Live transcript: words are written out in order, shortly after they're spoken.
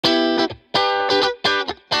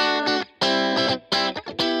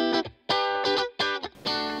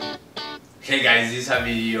Hey guys, this is a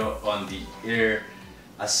video on the air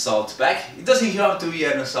assault bike. It doesn't have to be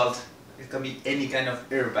an assault, it can be any kind of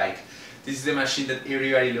air bike. This is the machine that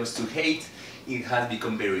everybody loves to hate. It has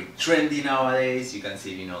become very trendy nowadays. You can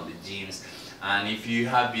see it in all the gyms. And if you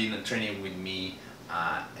have been training with me,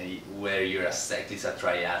 whether you're a cyclist, a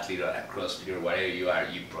triathlete, or a crossfitter, whatever you are,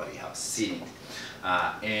 you probably have seen it.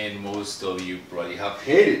 And most of you probably have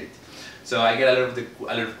hated it. So I get a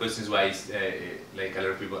lot of questions why is, like a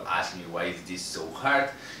lot of people ask me why is this so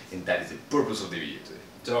hard, and that is the purpose of the video today.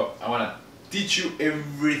 So I want to teach you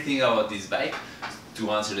everything about this bike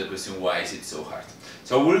to answer the question why is it so hard.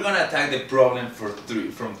 So we're gonna attack the problem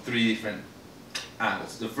from three different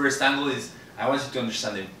angles. The first angle is I want you to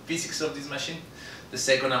understand the physics of this machine. The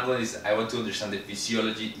second angle is I want to understand the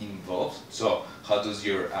physiology involved. So how does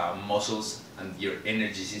your muscles and your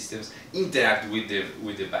energy systems interact with the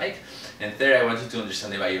bike. And third, I want you to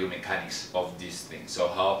understand the biomechanics of this thing. So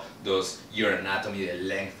how does your anatomy, the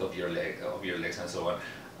length of your legs and so on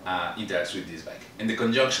interacts with this bike. And the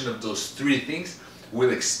conjunction of those three things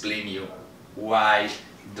will explain you why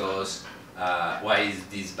is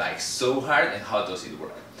this bike so hard and how does it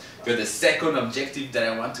work. But the second objective that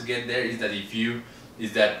I want to get there is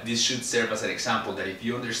that this should serve as an example that if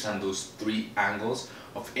you understand those three angles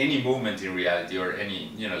of any movement in reality or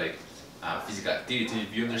any physical activity,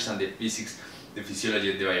 if you understand the physics, the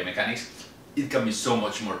physiology and the biomechanics, it can be so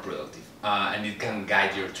much more productive and it can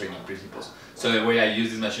guide your training principles. So the way I use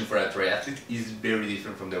this machine for a triathlete is very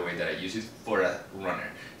different from the way that I use it for a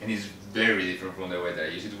runner, and it's very different from the way that I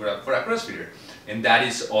use it for a crossfitter. And that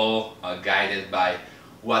is all guided by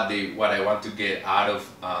what I want to get out of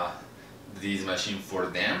this machine for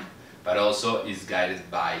them, but also is guided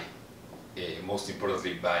by most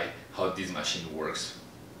importantly by how this machine works.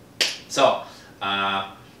 So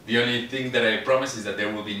the only thing that I promise is that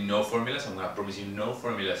there will be no formulas. I'm going to promise you no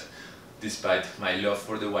formulas despite my love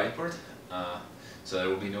for the whiteboard. So there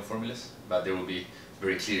will be no formulas, but there will be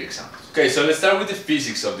very clear examples. Okay, so let's start with the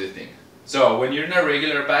physics of the thing. So when you're in a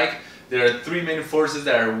regular bike, there are three main forces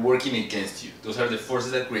that are working against you. Those are the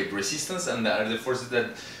forces that create resistance, and that are the forces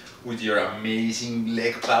that with your amazing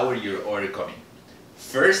leg power you're overcoming.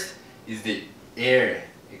 First is the air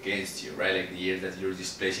against you, right? Like the air that you're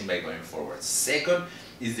displacing by going forward. Second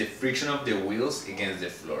is the friction of the wheels against the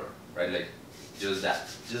floor, right? Like just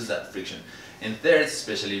that friction. And third,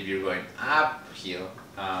 especially if you're going uphill,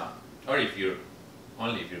 or if you're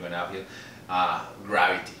going uphill,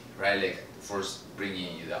 gravity, right? Like force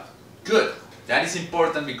bringing you down. Good. That is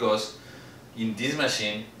important because in this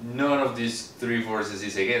machine, none of these three forces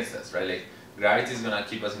is against us, right? Like gravity is gonna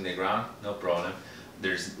keep us in the ground, no problem.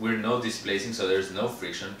 We're not displacing, so there's no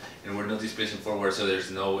friction, and we're not displacing forward, so there's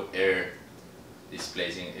no air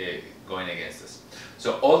displacing going against us.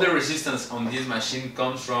 So all the resistance on this machine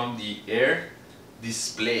comes from the air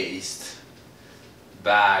displaced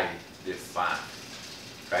by the fan,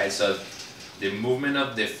 right? So the movement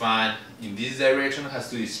of the fan in this direction has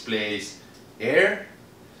to displace air,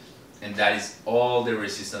 and that is all the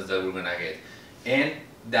resistance that we're gonna get. And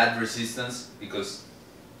that resistance, because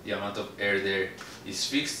the amount of air there is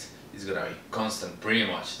fixed, is gonna be constant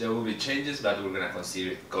pretty much. There will be changes, but we're gonna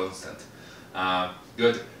consider it constant.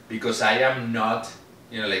 Good, because I am not,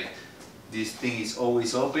 like this thing is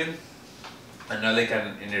always open and not like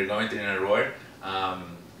an ergometer in a rower.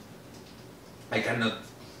 I cannot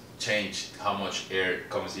change how much air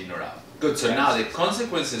comes in or out. Good, so now the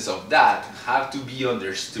consequences of that have to be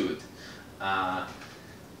understood.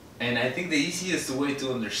 And I think the easiest way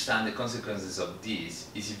to understand the consequences of this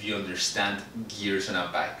is if you understand gears on a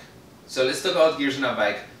bike. So let's talk about gears on a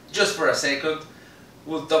bike just for a second.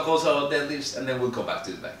 We'll talk also about deadlifts and then we'll come back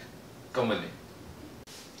to the bike. Come with me.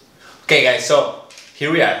 Okay guys, so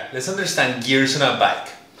here we are. Let's understand gears on a bike.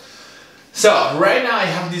 So right now I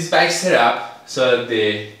have this bike set up so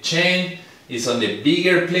the chain is on the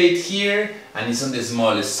bigger plate here and it's on the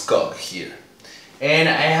smallest cog here. And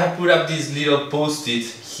I have put up this little post-it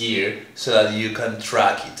here so that you can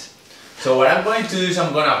track it. So what I'm going to do is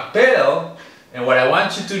I'm going to pedal, and what I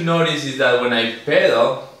want you to notice is that when I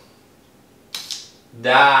pedal,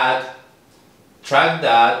 track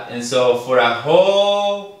that, and so for a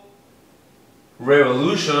whole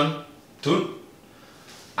revolution,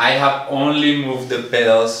 I have only moved the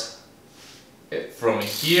pedals from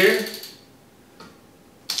here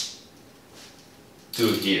to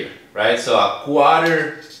here, right? So a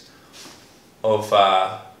quarter of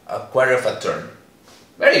a turn.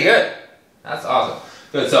 Very good. That's awesome.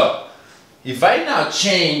 Good. So if I now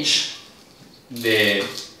change the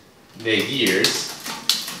gears,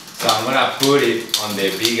 so I'm gonna put it on the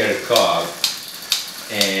bigger cog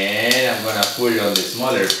and I'm gonna put it on the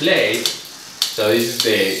smaller plate. So this is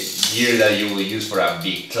the gear that you will use for a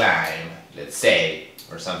big climb, let's say,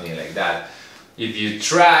 or something like that. If you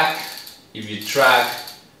track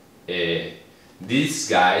this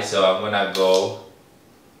guy, so I'm gonna go,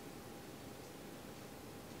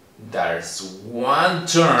 there's one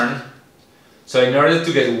turn, so in order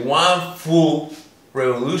to get one full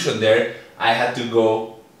revolution there, I had to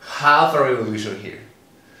go half a revolution here.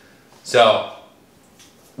 So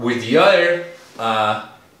with the other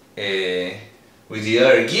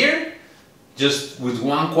gear, just with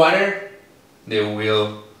 1/4, the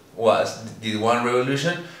wheel did one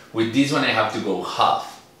revolution. With this one I have to go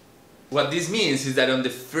half. What this means is that on the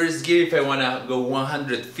first gear, if I want to go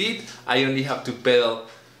 100 feet, I only have to pedal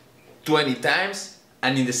 20 times,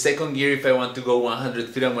 and in the second gear, if I want to go 100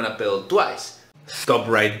 feet, I'm going to pedal twice. Stop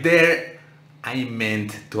right there. I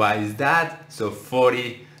meant twice that, so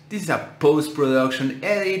 40. This is a post-production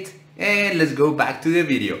edit, and let's go back to the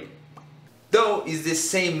video. Though it's the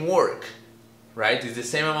same work, right? It's the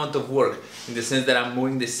same amount of work in the sense that I'm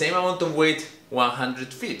moving the same amount of weight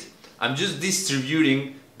 100 feet. I'm just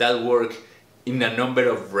distributing that work in a number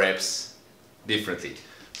of reps differently.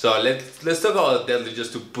 So let's talk about deadlift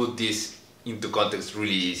just to put this into context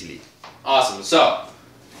really easily. Awesome. So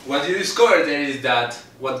what you discover there is that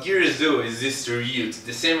what gears do is distribute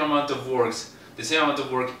the same amount of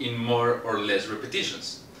work in more or less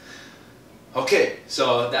repetitions. Okay,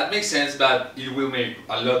 so that makes sense, but it will make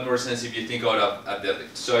a lot more sense if you think about a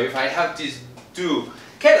deadlift. So if I have these two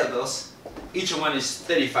kettlebells, each one is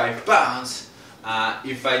 35 pounds.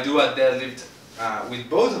 If I do a deadlift with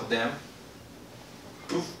both of them,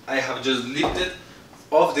 poof, I have just lifted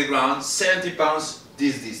off the ground 70 pounds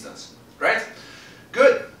this distance, right?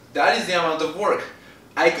 Good, that is the amount of work.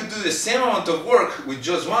 I could do the same amount of work with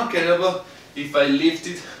just one kettlebell if I lift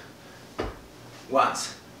it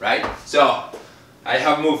once, right? So I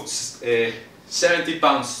have moved 70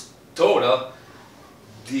 pounds total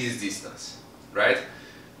this distance, right?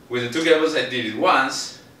 With the two kettlebells I did it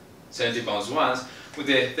once, 70 pounds once. With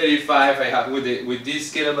the 35 I have, with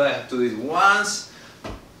this kettlebell I have to do it once,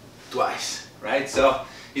 twice, right? So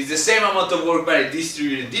it's the same amount of work but I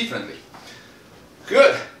distribute it differently.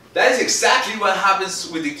 Good, that is exactly what happens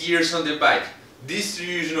with the gears on the bike.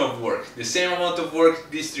 Distribution of work, the same amount of work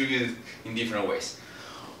distributed in different ways.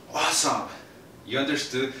 Awesome, you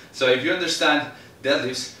understood? So if you understand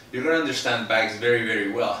deadlifts, you're going to understand bikes very,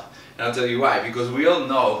 very well. And I'll tell you why, because we all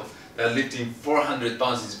know that lifting 400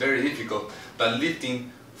 pounds is very difficult, but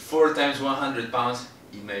lifting 4 times 100 pounds,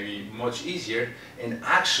 it may be much easier, and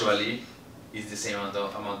actually it's the same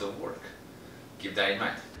amount of work. Keep that in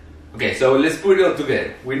mind. Okay, so let's put it all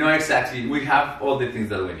together. We know exactly, we have all the things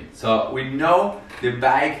that we need. So we know the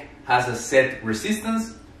bike has a set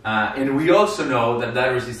resistance, and we also know that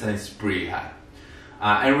that resistance is pretty high.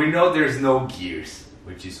 And we know there's no gears,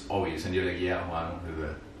 which is obvious, and you're like, yeah, well,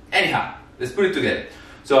 anyhow, let's put it together.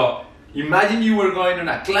 So imagine you were going on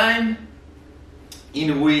a climb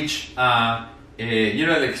in which, you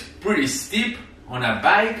know, like pretty steep on a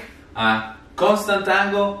bike, constant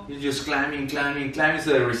angle, you're just climbing,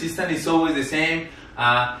 so the resistance is always the same,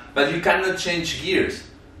 but you cannot change gears.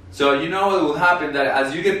 So you know what will happen, that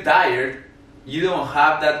as you get tired, you don't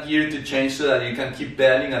have that gear to change so that you can keep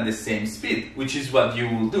pedaling at the same speed, which is what you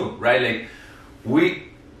will do, right? Like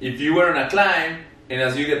if you were on a climb and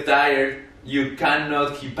as you get tired, you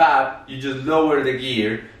cannot keep up, you just lower the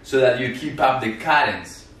gear so that you keep up the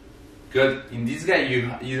cadence. Good. In this guy,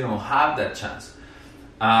 you don't have that chance.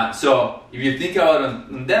 So if you think about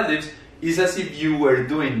on deadlifts, it's as if you were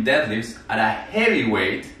doing deadlifts at a heavy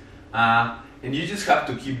weight, and you just have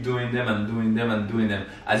to keep doing them and doing them and doing them.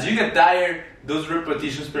 As you get tired, those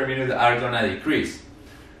repetitions per minute are gonna decrease.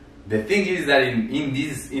 The thing is that in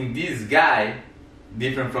this guy,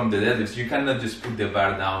 different from the deadlifts, you cannot just put the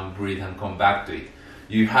bar down, breathe, and come back to it.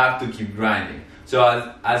 You have to keep grinding.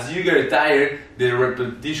 So as you get tired, the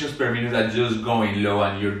repetitions per minute are just going low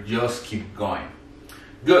and you just keep going.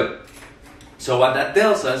 Good. So what that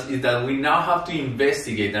tells us is that we now have to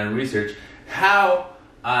investigate and research how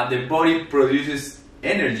the body produces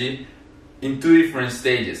energy in 2 different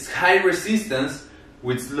stages. High resistance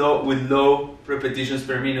with low repetitions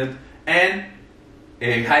per minute, and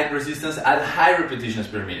high resistance at high repetitions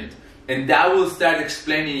per minute. And that will start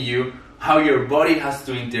explaining you how your body has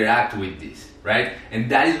to interact with this, right? And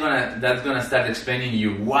that's gonna start explaining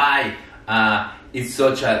you why it's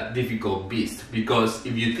such a difficult beast. Because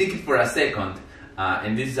if you think it for a second,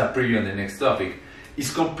 and this is a preview on the next topic,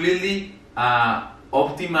 it's completely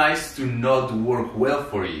optimized to not work well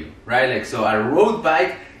for you, right? Like, so a road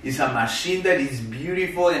bike is a machine that is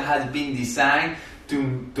beautiful and has been designed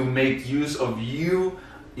to make use of you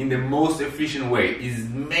in the most efficient way. It's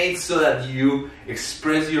made so that you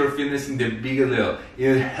express your fitness in the biggest level.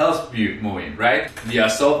 It helps you moving, right? The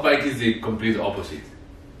assault bike is the complete opposite.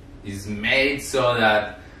 It's made so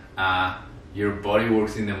that your body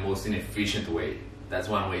works in the most inefficient way. That's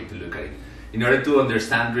one way to look at it. In order to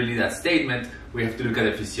understand really that statement, we have to look at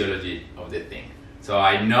the physiology of the thing. So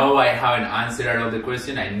I know I haven't answered all of the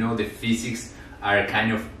question. I know the physics are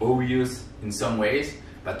kind of obvious in some ways,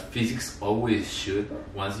 but physics always should,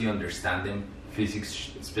 once you understand them,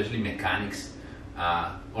 physics, especially mechanics,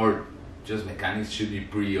 or just mechanics, should be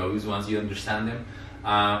pretty obvious once you understand them.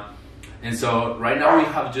 And so right now we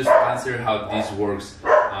have just answered how this works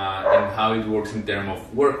and how it works in terms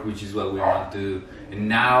of work, which is what we want to do. And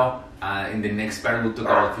now in the next part we'll talk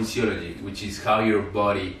about physiology, which is how your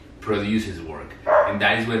body produces work. And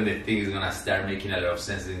that is when the thing is gonna start making a lot of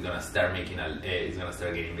sense. It's gonna start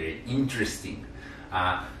getting very interesting.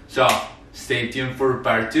 So stay tuned for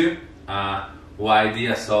part 2. Why the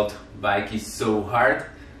assault bike is so hard?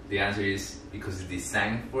 The answer is because it's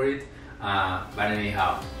designed for it. But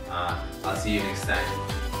anyhow, I'll see you next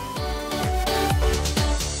time.